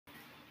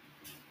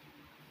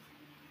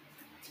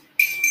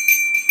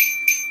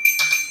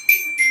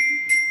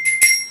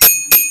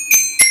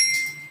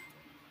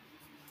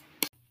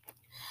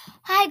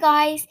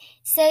guys,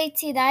 so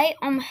today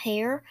I'm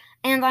here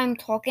and I'm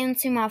talking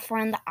to my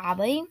friend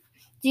Abby.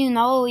 Do you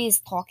know what he's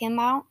talking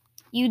about?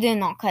 You do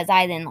not, because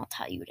I did not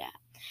tell you that.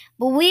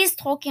 But we's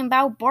talking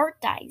about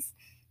birthdays.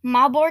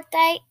 My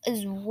birthday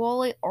is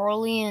really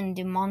early in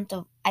the month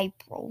of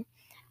April,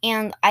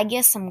 and I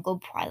get some good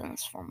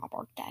presents for my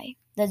birthday.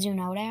 Did you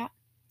know that?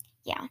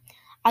 Yeah.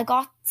 I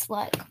got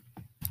like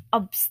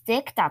a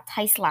stick that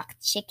tastes like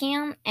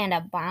chicken and a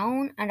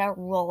bone, and they're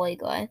really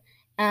good.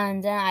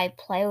 And then I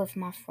play with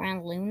my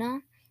friend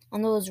Luna,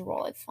 and it was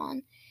really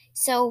fun.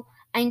 So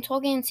I'm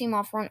talking to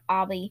my friend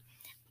Abby.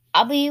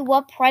 Abby,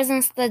 what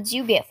presents did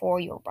you get for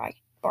your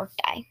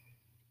birthday?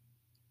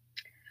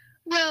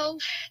 Well,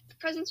 the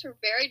presents were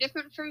very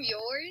different from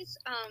yours,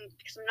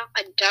 because I'm not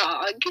a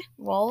dog.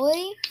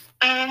 Really?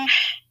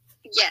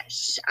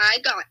 Yes, I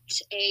got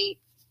a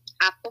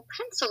Apple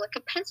Pencil, like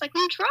a pencil I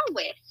can draw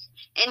with.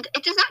 And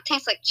it does not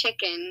taste like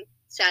chicken,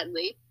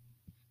 sadly.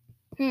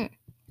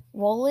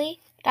 Really?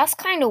 That's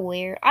kind of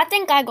weird. I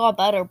think I got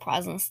better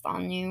presents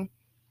than you.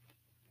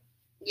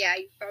 Yeah,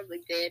 you probably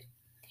did.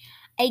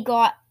 I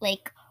got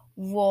like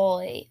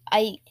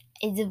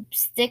the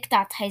stick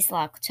that tastes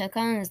like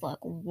chicken is like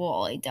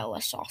really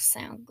delicious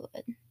and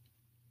good.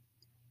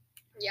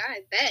 Yeah,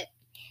 I bet.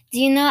 Do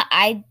you know what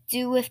I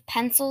do with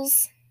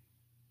pencils?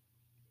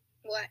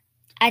 What?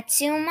 I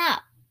chew them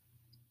up.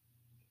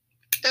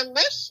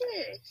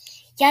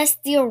 Delicious. Yes,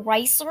 the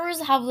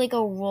erasers have like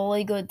a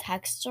really good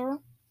texture.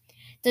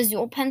 Does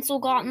your pencil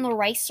got an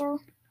eraser?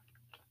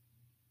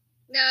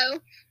 No.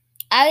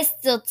 I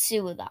still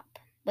chew it up,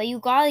 but you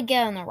gotta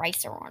get an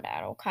eraser on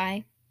that,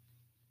 okay?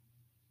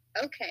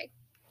 Okay.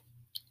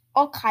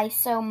 Okay,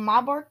 so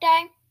my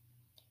birthday.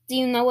 Do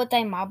you know what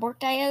day my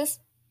birthday is?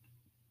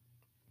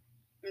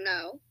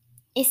 No.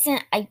 It's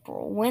in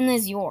April. When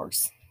is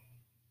yours?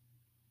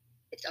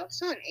 It's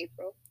also in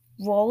April.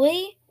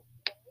 Really?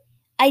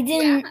 I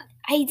didn't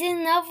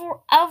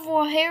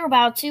ever hear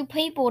about two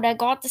people that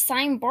got the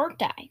same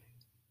birthday.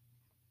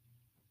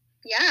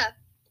 Yeah.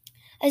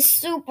 It's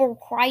super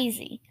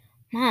crazy.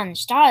 Man,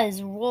 that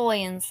is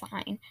really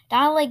insane.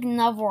 That like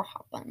never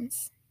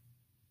happens.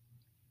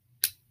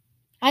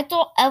 I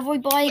thought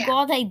everybody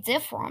got a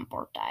different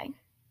birthday.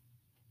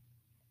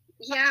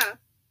 Yeah.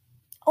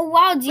 Oh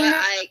wow, do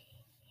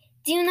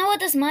you know what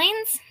this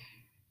means?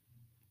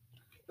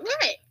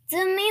 What?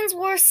 It means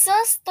we're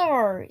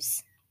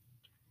sisters.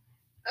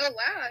 Oh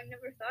wow, I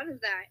never thought of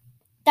that.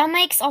 That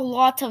makes a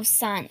lot of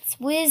sense.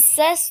 We're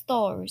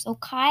sisters,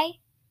 okay?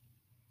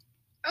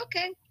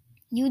 Okay.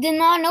 You did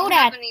not know Do you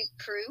that. have any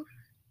proof?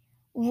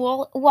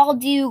 Well,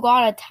 do you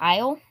got a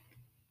tile?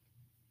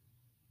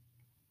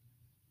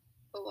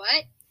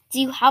 What? Do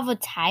you have a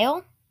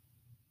tile?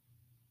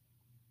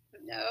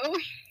 No.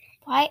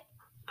 Why?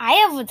 I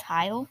have a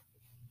tile.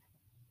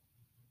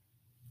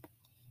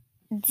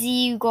 Do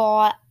you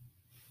got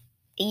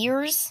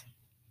ears?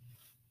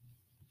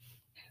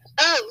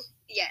 Oh,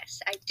 yes,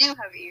 I do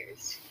have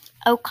ears.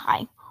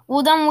 Okay.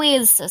 Well, then we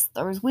as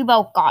sisters, we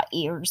both got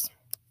ears.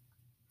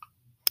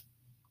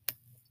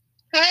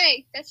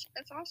 Hey, that's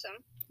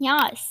awesome.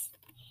 Yes.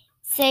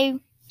 So,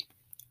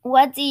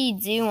 what do you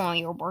do on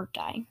your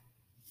birthday?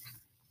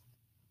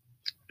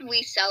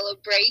 We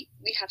celebrate.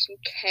 We have some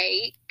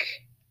cake.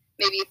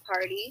 Maybe a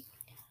party.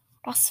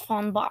 That's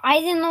fun, but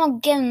I did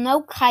not get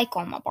no cake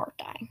on my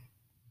birthday.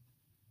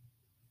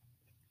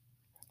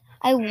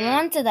 I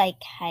wanted a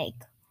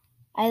cake.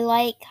 I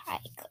like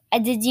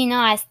cake. Did you know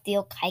I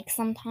steal cake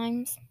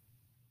sometimes?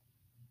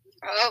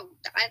 Oh,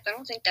 I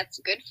don't think that's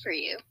good for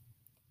you.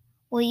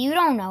 Well, you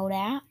don't know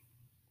that.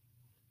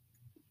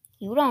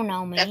 You don't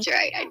know me. That's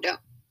right, I don't.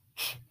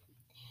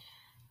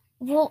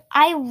 Well,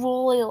 I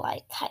really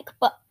like cake,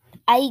 but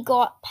I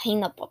got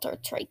peanut butter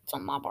treats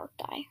on my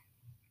birthday.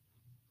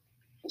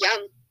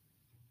 Yum.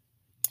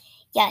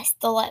 Yes,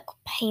 the like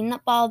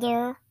peanut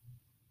butter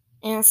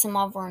and some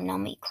other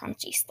nummy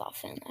crunchy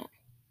stuff in it.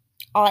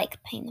 I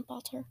like peanut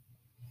butter.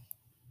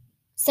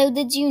 So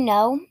did you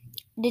know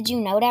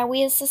that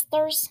we are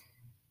sisters?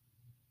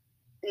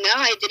 No,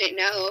 I didn't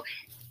know.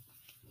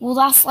 Well,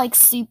 that's like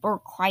super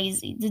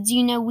crazy. Did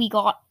you know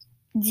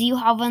do you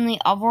have any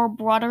other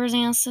brothers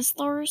and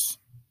sisters?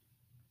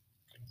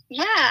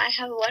 Yeah, I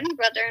have one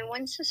brother and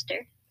one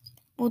sister.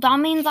 Well, that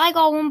means I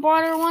got one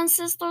brother and one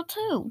sister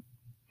too.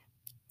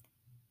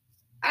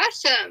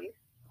 Awesome.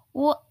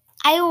 Well,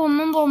 I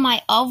remember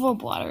my other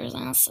brothers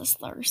and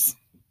sisters.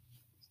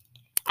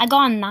 I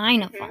got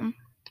 9 of them.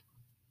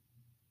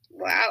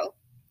 Wow.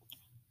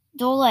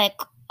 They're like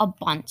a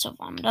bunch of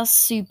them. That's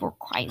super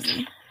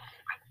crazy.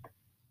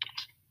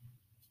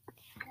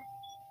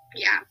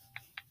 Yeah.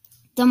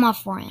 They're my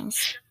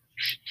friends.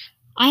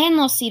 I had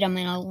not seen them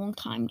in a long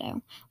time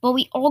though. But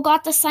we all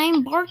got the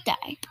same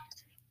birthday.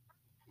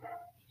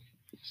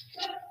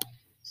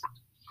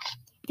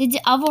 Did you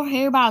ever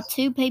hear about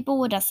 2 people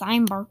with the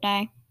same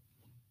birthday?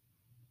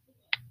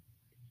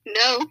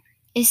 No.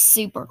 It's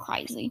super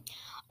crazy.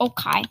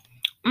 Okay.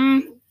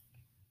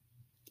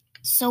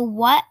 So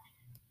what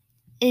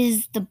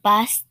is the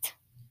best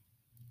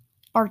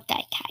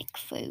birthday cake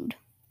food?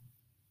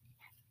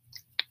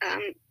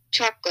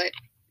 Chocolate.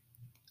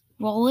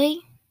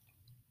 Really?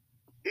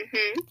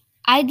 Mm-hmm.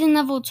 I didn't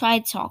ever try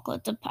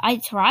chocolate. I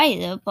tried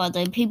it, but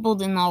the people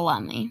did not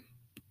let me.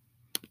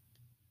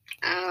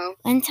 Oh.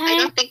 One time, I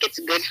don't think it's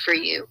good for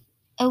you.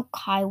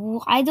 Okay,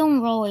 well, I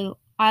don't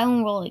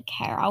really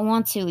care. I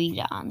want to eat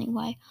it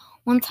anyway.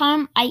 One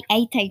time, I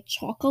ate a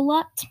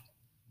chocolate,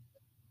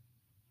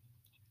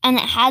 and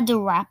it had the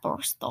wrapper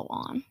still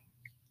on.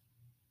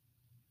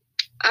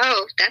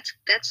 Oh, that's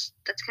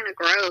kind of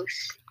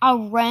gross. I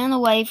ran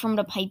away from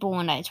the people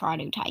when they tried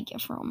to take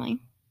it from me.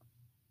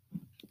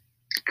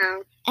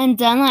 Oh. And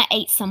then I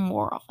ate some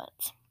more of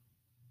it.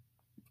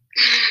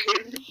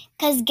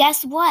 'Cause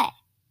guess what?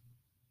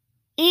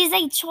 It is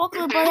a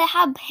chocolate, but it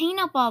had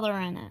peanut butter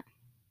in it.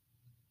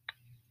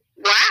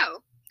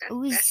 Wow. It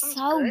was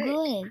so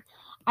good.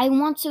 I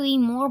want to eat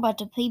more, but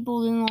the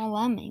people do not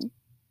let me.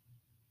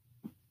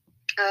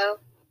 Oh.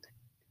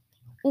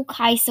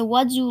 Okay, so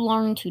what did you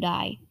learn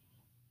today?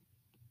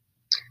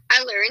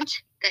 I learned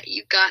that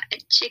you got a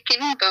chicken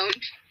bone.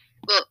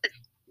 Well, a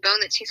bone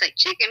that tastes like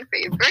chicken for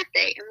your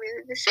birthday, and we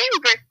have the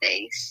same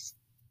birthdays.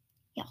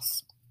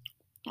 Yes.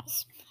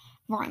 Yes.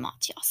 Very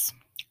much, yes.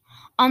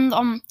 And,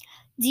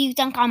 do you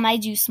think I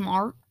made you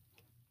smart?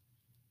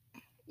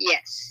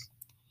 Yes.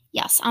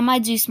 Yes, I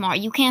made you smart.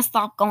 You can't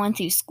stop going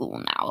to school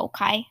now,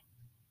 okay?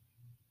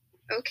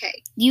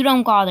 Okay. You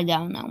don't gotta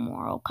go no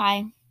more,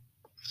 okay?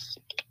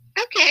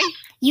 Okay.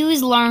 You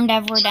has learned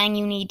everything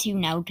you need to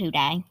know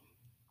today.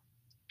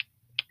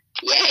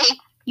 Yay.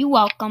 You're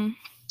welcome.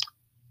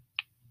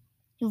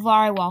 You're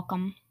very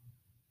welcome.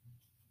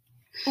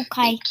 Okay.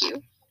 Thank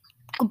you.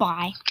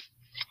 Goodbye.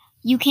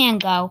 You can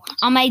go.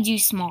 I made you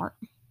smart.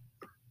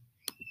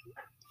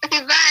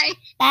 Okay, bye.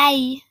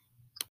 Bye.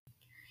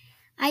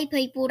 Hi,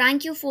 people.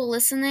 Thank you for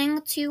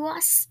listening to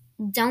us.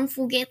 Don't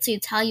forget to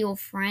tell your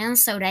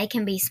friends so they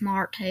can be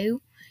smart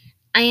too.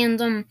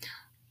 And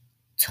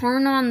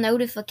turn on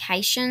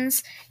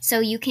notifications so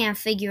you can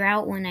figure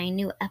out when a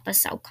new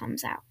episode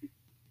comes out.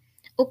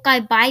 Okay,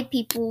 bye,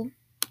 people.